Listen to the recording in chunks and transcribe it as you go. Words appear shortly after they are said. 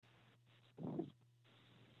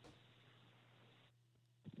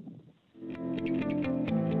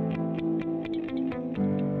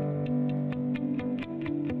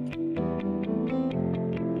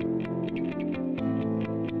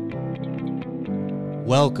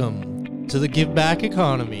Welcome to the Give Back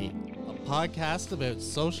Economy, a podcast about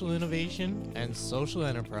social innovation and social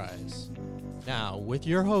enterprise. Now, with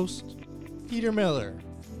your host, Peter Miller.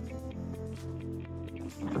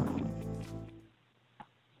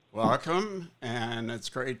 Welcome, and it's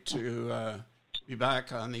great to be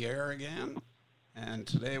back on the air again. And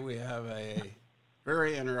today we have a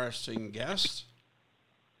very interesting guest,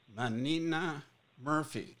 Manina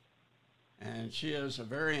Murphy. And she is a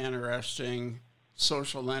very interesting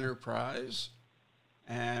social enterprise.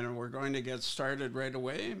 And we're going to get started right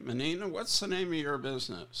away. Manina, what's the name of your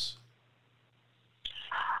business?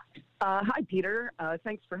 Hi, Peter.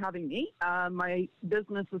 Thanks for having me. My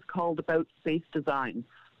business is called About Space Design.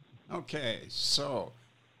 Okay, so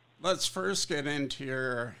let's first get into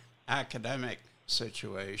your academic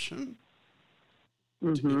situation.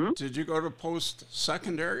 Mm-hmm. Did you go to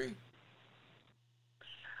post-secondary?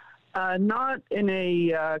 Not in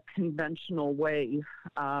a conventional way.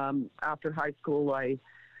 After high school, I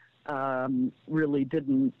really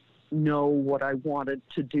didn't know what I wanted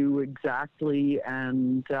to do exactly.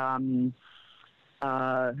 And, in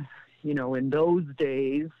those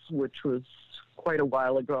days, which was quite a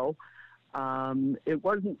while ago, it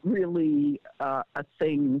wasn't really a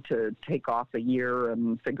thing to take off a year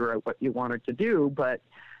and figure out what you wanted to do. But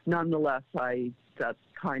nonetheless, that's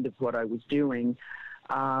kind of what I was doing.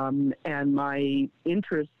 And my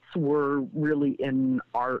interests were really in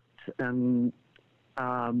art and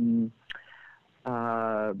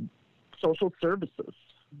social services.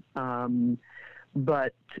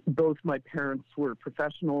 But both my parents were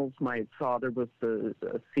professionals. My father was the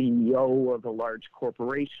CEO of a large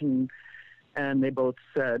corporation, and they both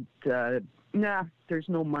said, nah, there's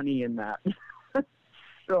no money in that.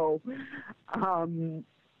 So I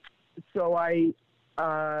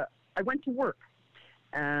went to work.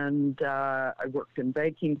 And I worked in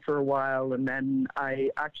banking for a while, and then I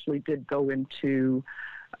actually did go into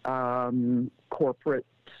corporate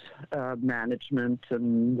management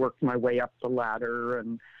and worked my way up the ladder.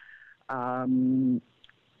 And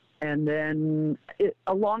then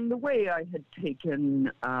along the way, I had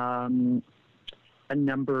taken a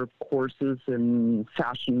number of courses in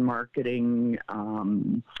fashion marketing,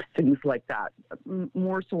 things like that,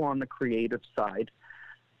 more so on the creative side.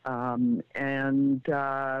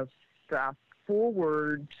 Fast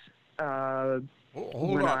forward. Hold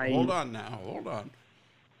on.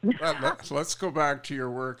 Let's go back to your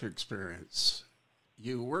work experience.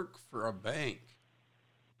 You work for a bank.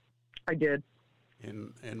 I did.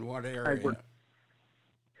 In what area?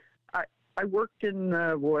 I worked in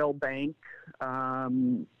the Royal Bank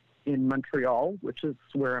in Montreal, which is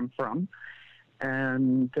where I'm from,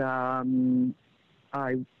 and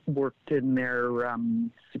I worked in their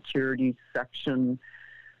security section,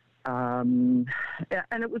 and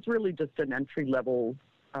it was really just an entry-level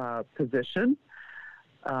position.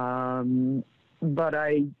 But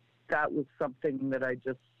that was something that I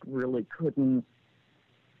just really couldn't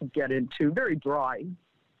get into, very dry.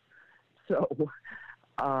 So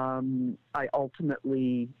I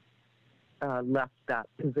ultimately left that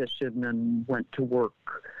position and went to work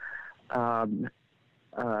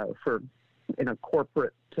in a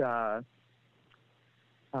corporate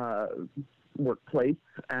workplace,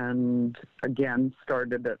 and again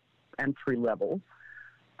started at entry level,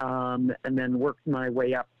 and then worked my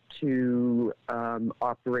way up to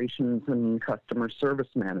operations and customer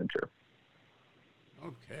service manager.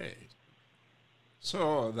 Okay.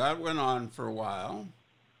 So that went on for a while.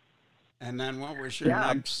 And then what was your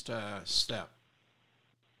next step?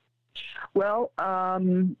 Well,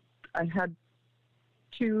 I had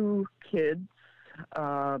 2 kids,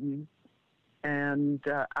 and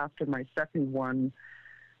after my second one,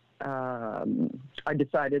 I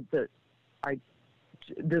decided that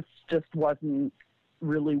this just wasn't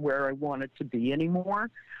really where I wanted to be anymore,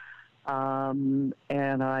 and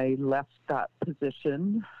I left that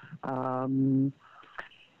position.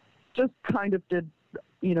 Just kind of did,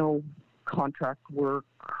 contract work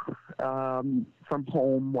from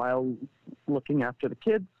home while looking after the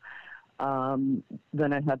kids.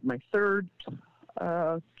 Then I had my third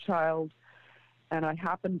child, and I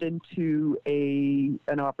happened into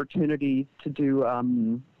an opportunity to do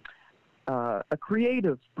a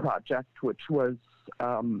creative project, which was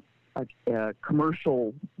a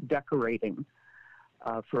commercial decorating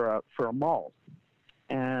for a mall.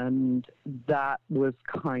 And that was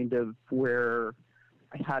kind of where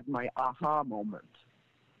I had my aha moment.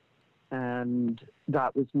 And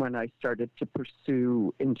that was when I started to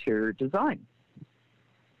pursue interior design.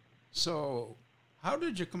 So how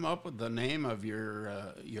did you come up with the name of your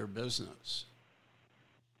business?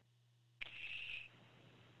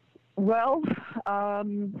 Well,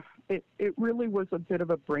 it really was a bit of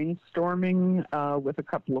a brainstorming with a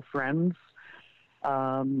couple of friends,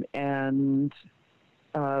 and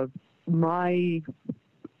my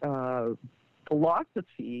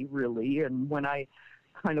philosophy really, and when I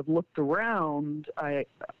kind of looked around,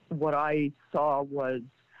 what I saw was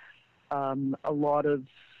a lot of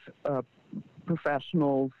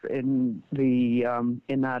professionals in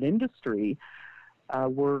that industry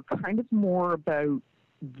were kind of more about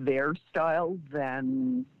their style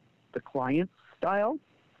than the client's style,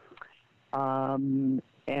 and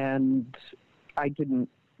I didn't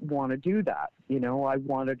want to do that. I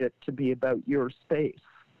wanted it to be about your space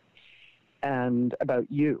and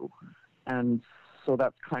about you, and so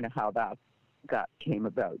that's kind of how that came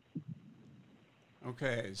about.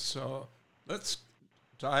 Okay, so let's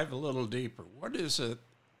dive a little deeper. What is it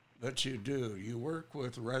that you do? You work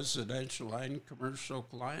with residential and commercial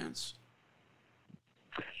clients?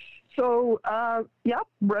 So,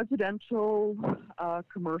 residential,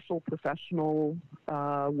 commercial, professional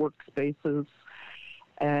workspaces.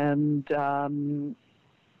 And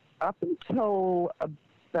up until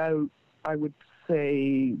about, I would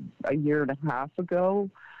say, a year and a half ago,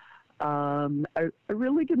 I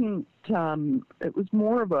really didn't, it was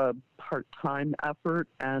more of a part-time effort,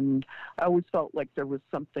 and I always felt like there was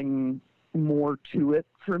something more to it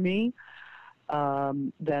for me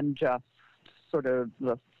than just sort of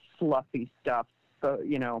the fluffy stuff,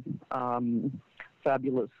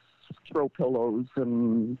 fabulous throw pillows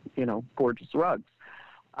and, gorgeous rugs.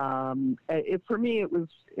 For me,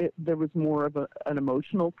 there was more of an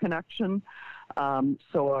emotional connection.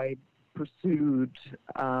 So I pursued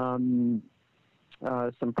some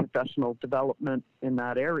professional development in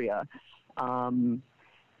that area, and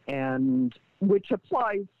which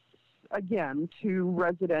applies again to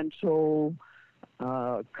residential,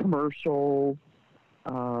 commercial,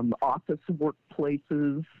 office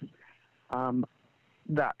workplaces,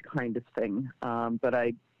 that kind of thing. But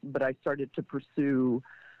I started to pursue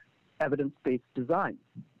evidence-based design.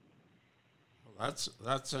 Well,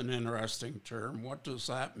 that's an interesting term. What does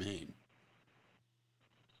that mean?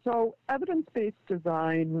 So evidence-based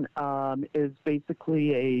design is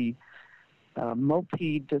basically a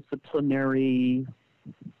multidisciplinary,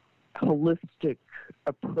 holistic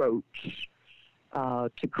approach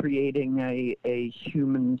to creating a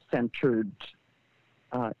human-centered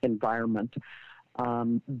environment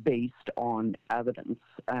based on evidence.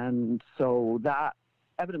 And so that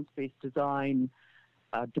evidence-based design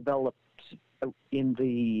developed in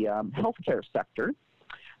the healthcare sector.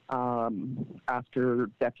 After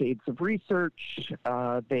decades of research,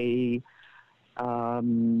 they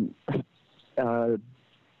have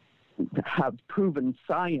proven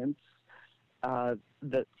science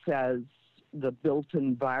that says the built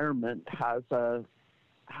environment has a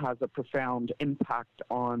profound impact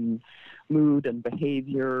on mood and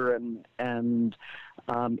behavior, and in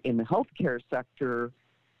the healthcare sector,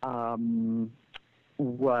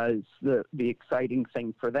 was the exciting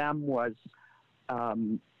thing for them was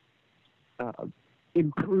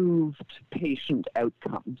improved patient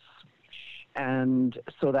outcomes. And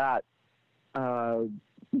so that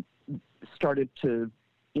started to,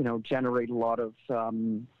 generate a lot of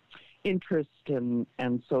interest. And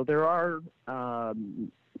so there are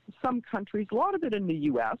some countries, a lot of it in the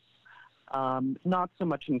U.S., not so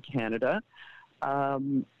much in Canada,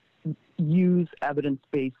 use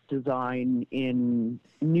evidence-based design in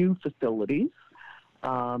new facilities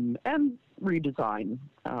and redesign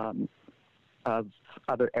of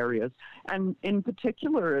other areas. And in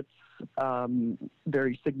particular, it's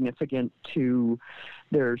very significant to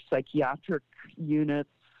their psychiatric units,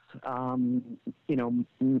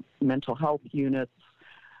 mental health units.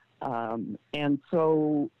 And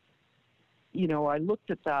so, I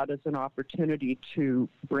looked at that as an opportunity to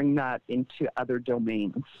bring that into other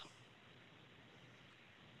domains.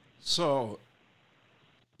 So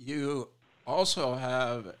you also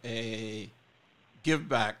have a give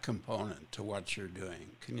back component to what you're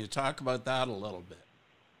doing. Can you talk about that a little bit?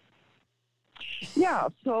 Yeah,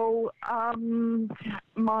 so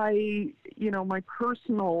my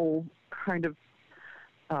personal kind of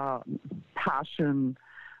passion,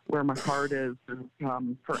 where my heart is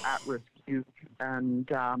for at-risk youth. And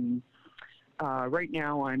right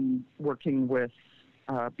now I'm working with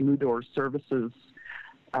Blue Door Services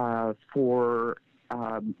for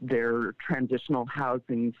their transitional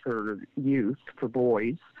housing for youth, for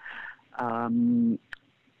boys,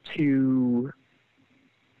 to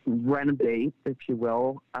renovate, if you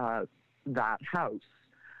will, that house.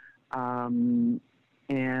 And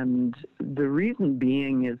the reason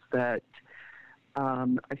being is that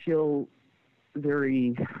I feel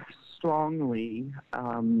very strongly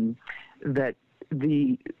that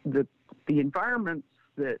the environments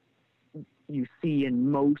that you see in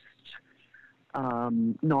most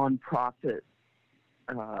nonprofit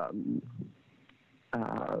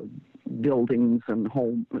buildings and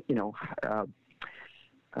home,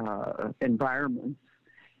 environments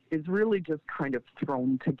is really just kind of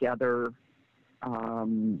thrown together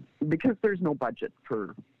because there's no budget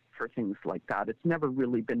for things like that. It's never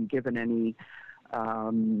really been given any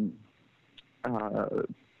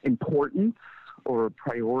importance or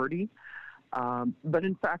priority. But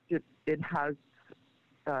in fact, it has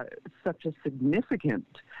such a significant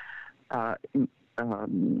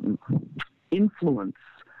influence,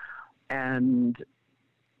 and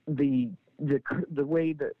the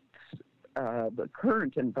way that the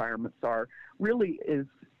current environments are really is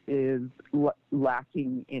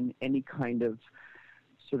lacking in any kind of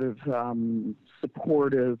sort of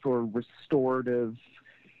supportive or restorative,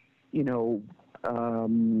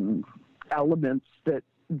 elements that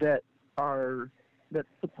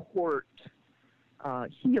support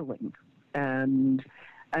healing, and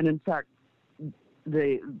in fact,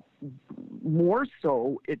 more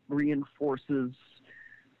so it reinforces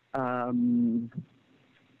the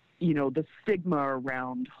stigma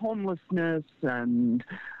around homelessness, and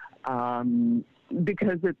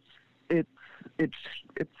because it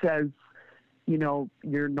says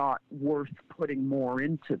you're not worth putting more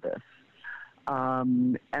into this,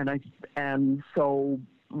 and so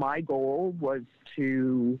my goal was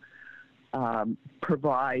to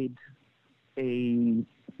provide a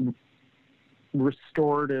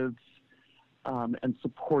restorative and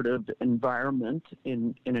supportive environment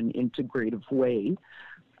in an integrative way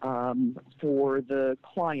for the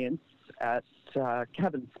clients at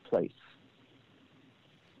Kevin's Place.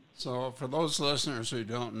 So for those listeners who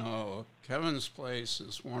don't know, Kevin's Place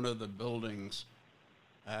is one of the buildings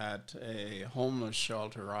at a homeless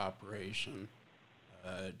shelter operation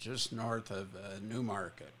just north of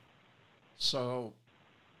Newmarket. So,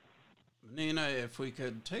 Nina, if we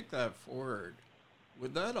could take that forward,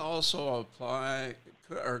 would that also apply,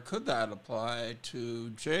 or could that apply to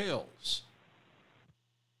jails?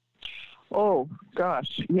 Oh,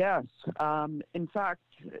 gosh, yes. In fact,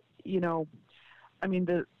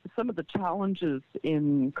 some of the challenges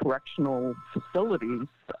in correctional facilities,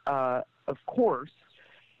 of course,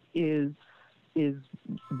 is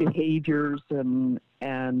behaviors and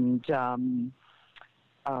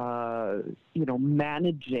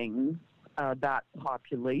managing that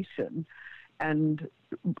population. And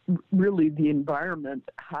really the environment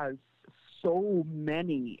has so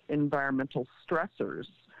many environmental stressors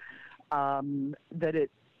that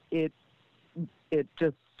it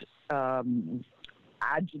just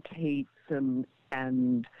agitates and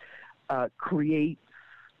creates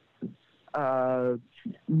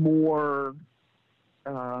more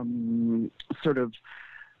sort of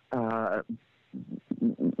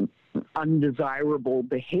undesirable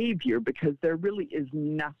behavior, because there really is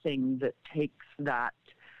nothing that takes that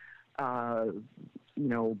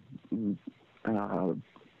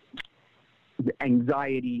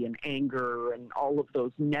anxiety and anger and all of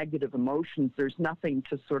those negative emotions. There's nothing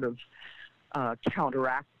to sort of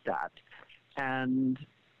counteract that. And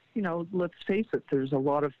let's face it, there's a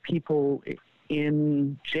lot of people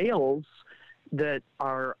in jails that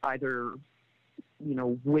are either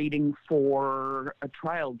waiting for a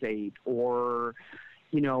trial date or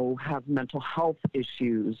have mental health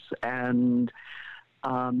issues, and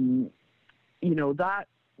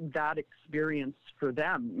that experience for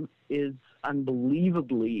them is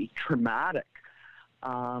unbelievably traumatic.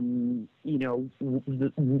 Wouldn't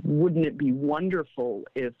it be wonderful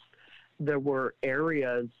if there were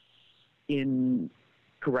areas in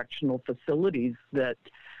correctional facilities that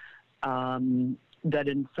in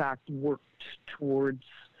fact worked towards,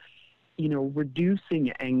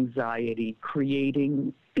 reducing anxiety,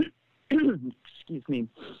 creating,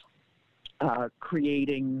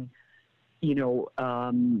 creating,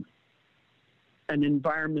 an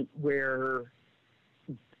environment where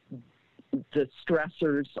the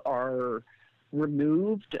stressors are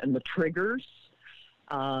removed and the triggers,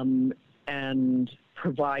 and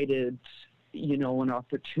provided, an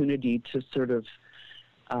opportunity to sort of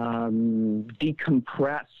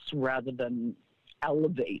decompress rather than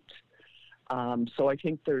elevate. So I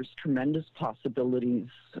think there's tremendous possibilities,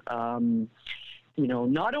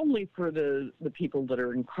 not only for the people that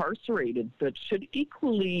are incarcerated, but should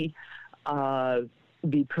equally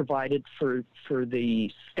be provided for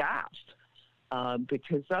the staff,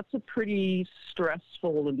 because that's a pretty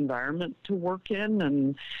stressful environment to work in.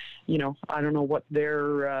 And, I don't know what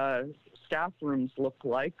their staff rooms look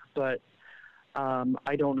like, but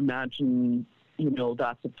I don't imagine,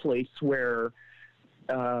 that's a place where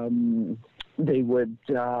they would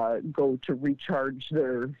go to recharge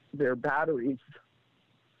their batteries.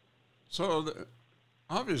 So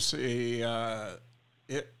obviously,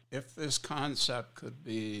 if this concept could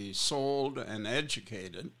be sold and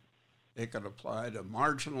educated, it could apply to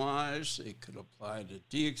marginalized, it could apply to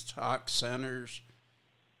detox centers,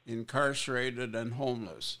 incarcerated and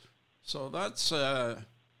homeless. So that's a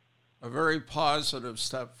very positive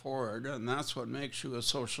step forward, and that's what makes you a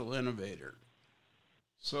social innovator.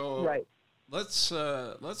 So Right. let's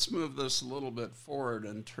move this a little bit forward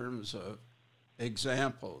in terms of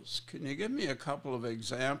examples. Can you give me a couple of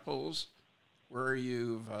examples where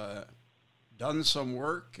you've done some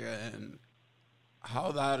work and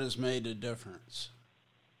how that has made a difference?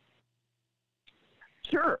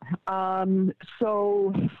 Sure.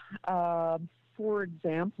 For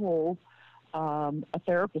example, a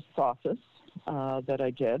therapist's office that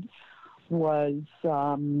I did was,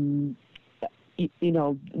 a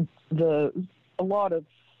lot of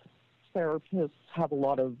therapists have a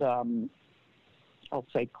lot of, I'll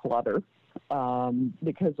say, clutter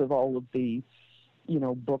because of all of the,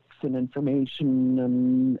 books and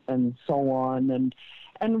information and so on,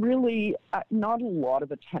 and really not a lot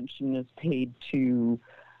of attention is paid to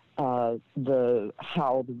how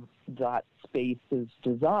that space is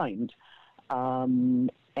designed,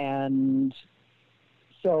 and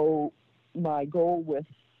so my goal with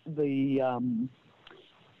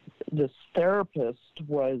this therapist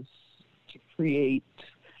was to create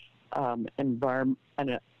an environment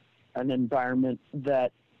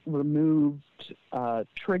that removed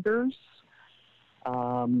triggers,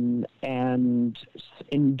 and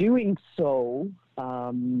in doing so,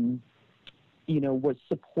 was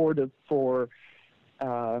supportive for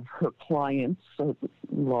her clients, a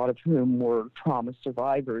lot of whom were trauma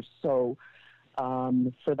survivors. So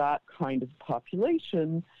for that kind of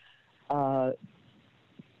population,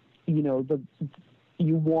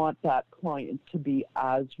 you want that client to be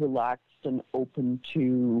as relaxed and open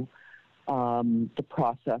to the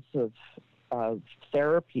process of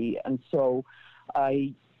therapy. And so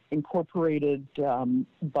I incorporated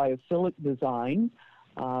biophilic design,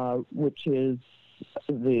 which is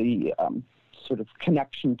the sort of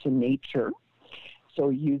connection to nature. So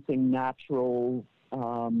using natural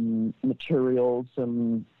materials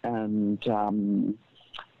and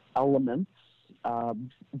elements,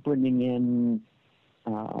 bringing in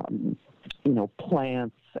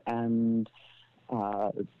plants and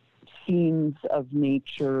scenes of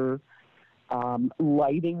nature.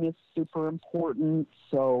 Lighting is super important,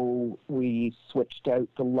 so we switched out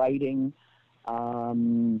the lighting.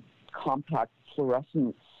 Compact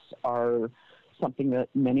fluorescents are something that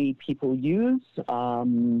many people use.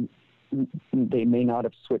 They may not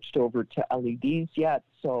have switched over to LEDs yet,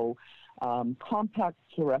 so compact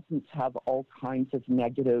fluorescents have all kinds of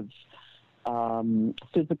negative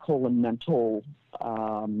physical and mental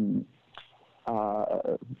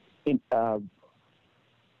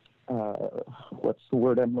what's the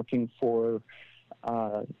word I'm looking for?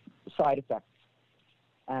 Side effects.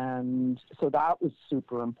 And so that was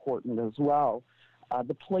super important as well.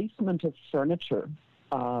 The placement of furniture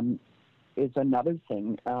is another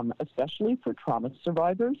thing, especially for trauma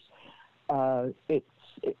survivors.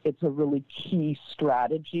 It's a really key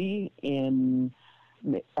strategy in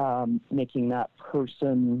making that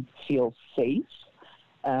person feel safe.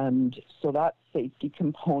 And so that safety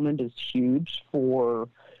component is huge for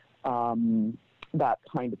that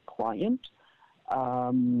kind of client.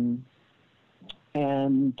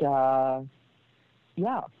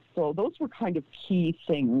 So those were kind of key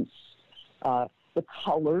things. The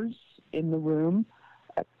colors in the room,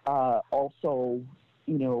 also,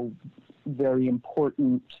 very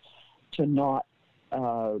important to not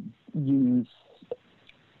use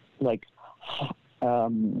like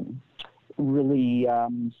really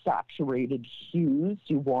saturated hues.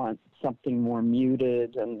 You want something more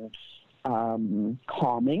muted and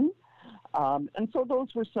calming. And so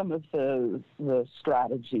those were some of the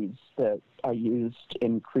strategies that I used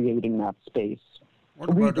in creating that space. What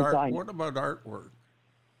about artwork?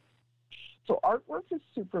 So artwork is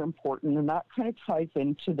super important, and that kind of ties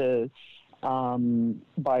into the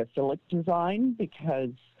biophilic design,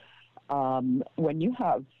 because when you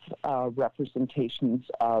have representations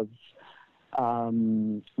of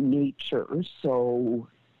nature, so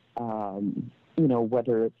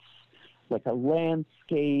whether it's like a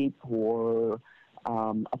landscape or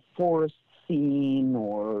a forest scene,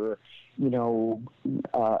 or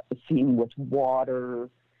a scene with water,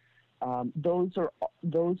 those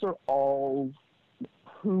are all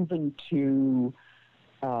proven to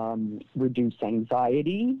reduce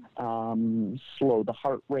anxiety, slow the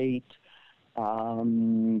heart rate.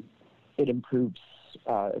 It improves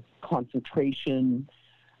concentration.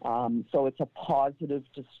 So it's a positive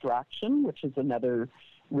distraction, which is another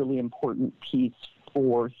really important piece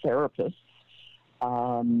for therapists.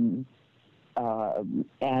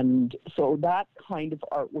 And so that kind of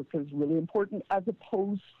artwork is really important, as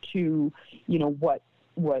opposed to, what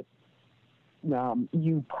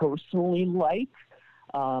you personally like,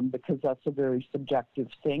 because that's a very subjective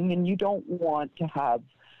thing, and you don't want to have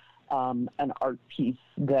an art piece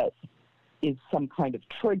that is some kind of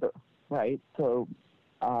trigger, right? So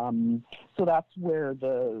that's where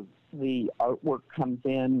the artwork comes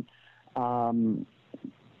in, and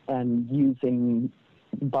using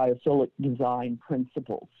biophilic design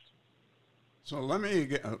principles. So let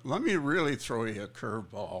me really throw you a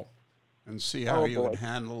curveball and see how you would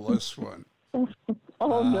handle this one.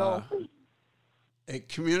 No. A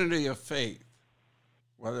community of faith,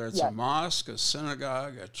 whether it's a mosque, a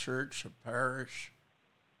synagogue, a church, a parish,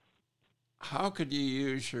 how could you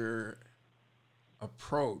use your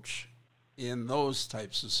approach in those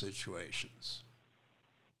types of situations?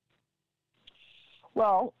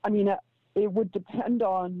 Well, I mean, it would depend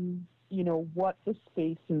on, what the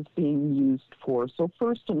space is being used for. So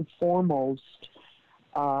first and foremost,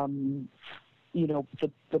 the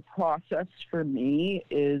process for me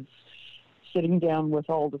is sitting down with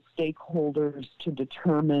all the stakeholders to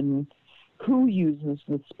determine who uses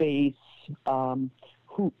the space,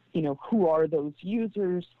 who are those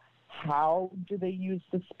users, how do they use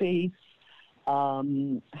the space,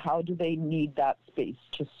 how do they need that space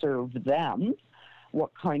to serve them,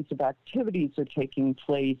 what kinds of activities are taking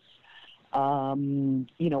place,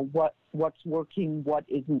 what's working, what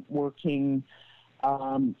isn't working.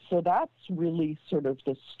 So that's really sort of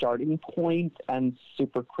the starting point and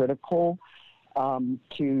super critical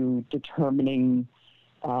to determining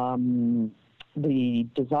the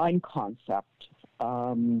design concept.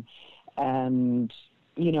 And,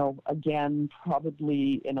 again,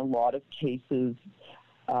 probably in a lot of cases,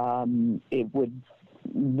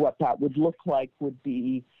 what that would look like would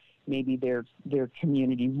be maybe their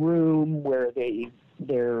community room where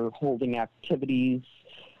they're holding activities,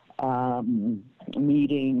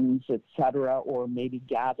 meetings, etc., or maybe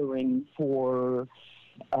gathering for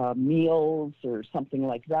meals or something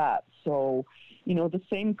like that. So, the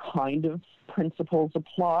same kind of principles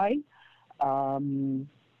apply.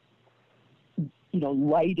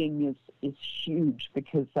 Lighting is huge,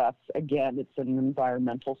 because that's, again, it's an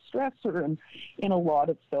environmental stressor, and in a lot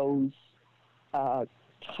of those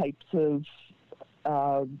types of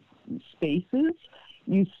spaces,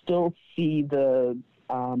 you still see the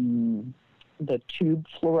tube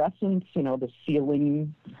fluorescence, the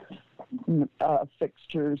ceiling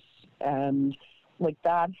fixtures, and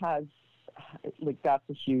that's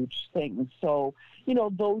a huge thing. So,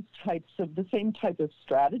 those types of, the same type of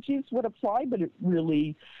strategies would apply, but it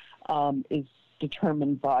really is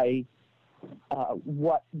determined by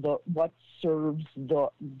what serves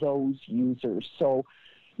those users. So,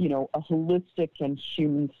 a holistic and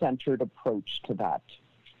human-centered approach to that.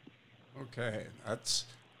 Okay, that's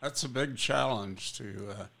a big challenge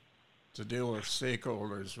to deal with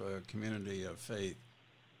stakeholders, a community of faith.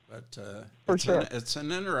 But it's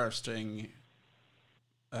an interesting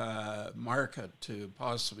market to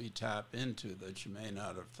possibly tap into that you may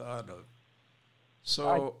not have thought of.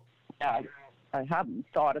 So I haven't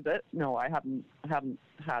thought of it. No, I haven't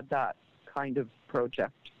had that kind of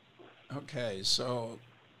project. Okay, so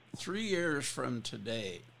 3 years from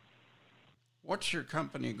today, what's your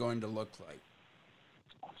company going to look like?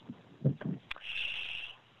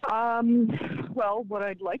 Well, what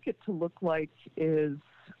I'd like it to look like is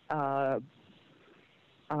a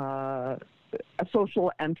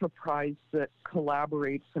social enterprise that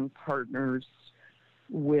collaborates and partners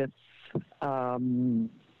with other,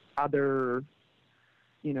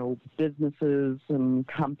 businesses and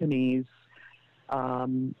companies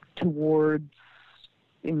towards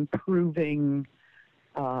improving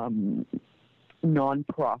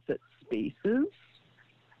nonprofit spaces.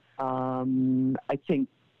 I think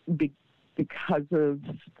because of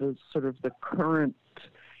the sort of the current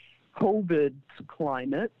COVID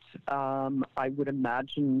climate, I would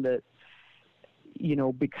imagine that,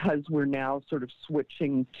 because we're now sort of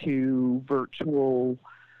switching to virtual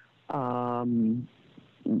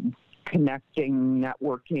connecting,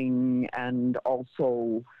 networking, and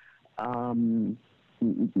also,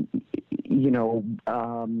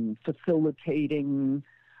 facilitating,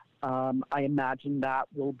 I imagine that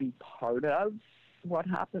will be part of what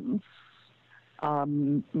happens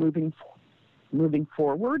moving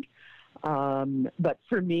forward. But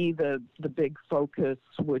for me, the big focus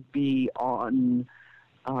would be on,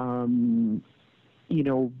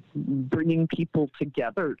 bringing people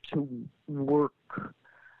together to work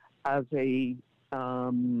as a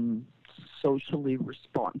socially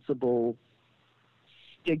responsible,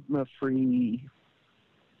 stigma-free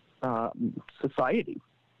society.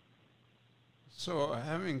 So,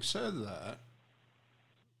 having said that,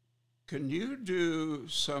 can you do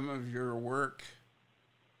some of your work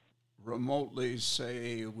remotely,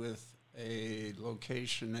 say, with a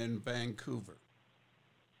location in Vancouver?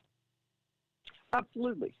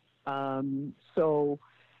 Absolutely.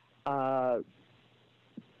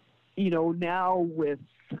 Now with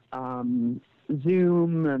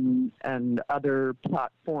Zoom and other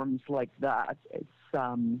platforms like that,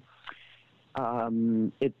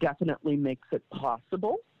 it definitely makes it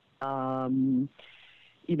possible.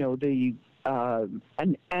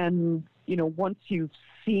 Once you've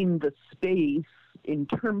seen the space in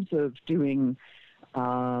terms of doing,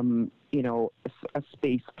 a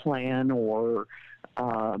space plan or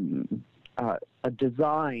a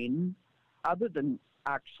design, other than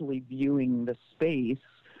actually viewing the space,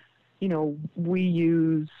 we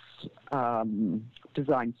use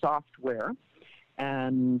design software,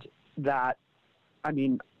 and that,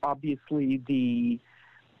 obviously the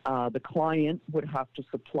client would have to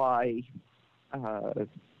supply,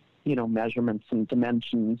 measurements and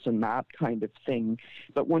dimensions and that kind of thing.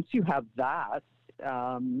 But once you have that,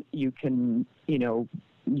 you can,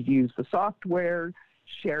 use the software,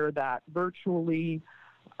 share that virtually.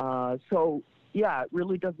 It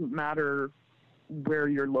really doesn't matter where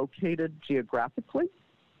you're located geographically.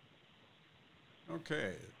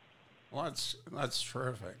 Okay, well, that's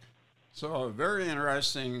terrific. So, a very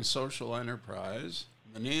interesting social enterprise.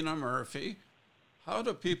 Menina Murphy, how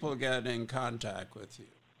do people get in contact with you?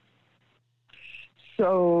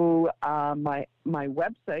 So my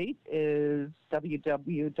website is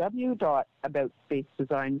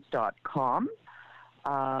www.aboutspacedesigns.com,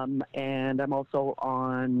 and I'm also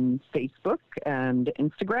on Facebook and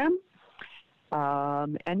Instagram. All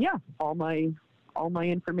my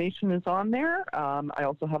information is on there. I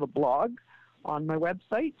also have a blog on my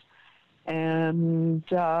website, and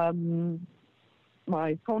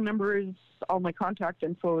my phone number is, all my contact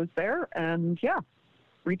info is there, and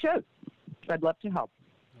reach out. I'd love to help.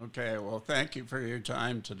 Okay, well, thank you for your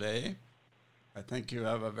time today. I think you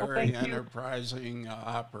have a very enterprising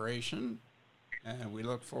operation, and we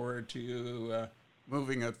look forward to you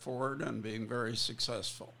moving it forward and being very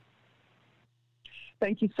successful.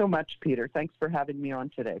 Thank you so much, Peter. Thanks for having me on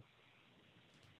today.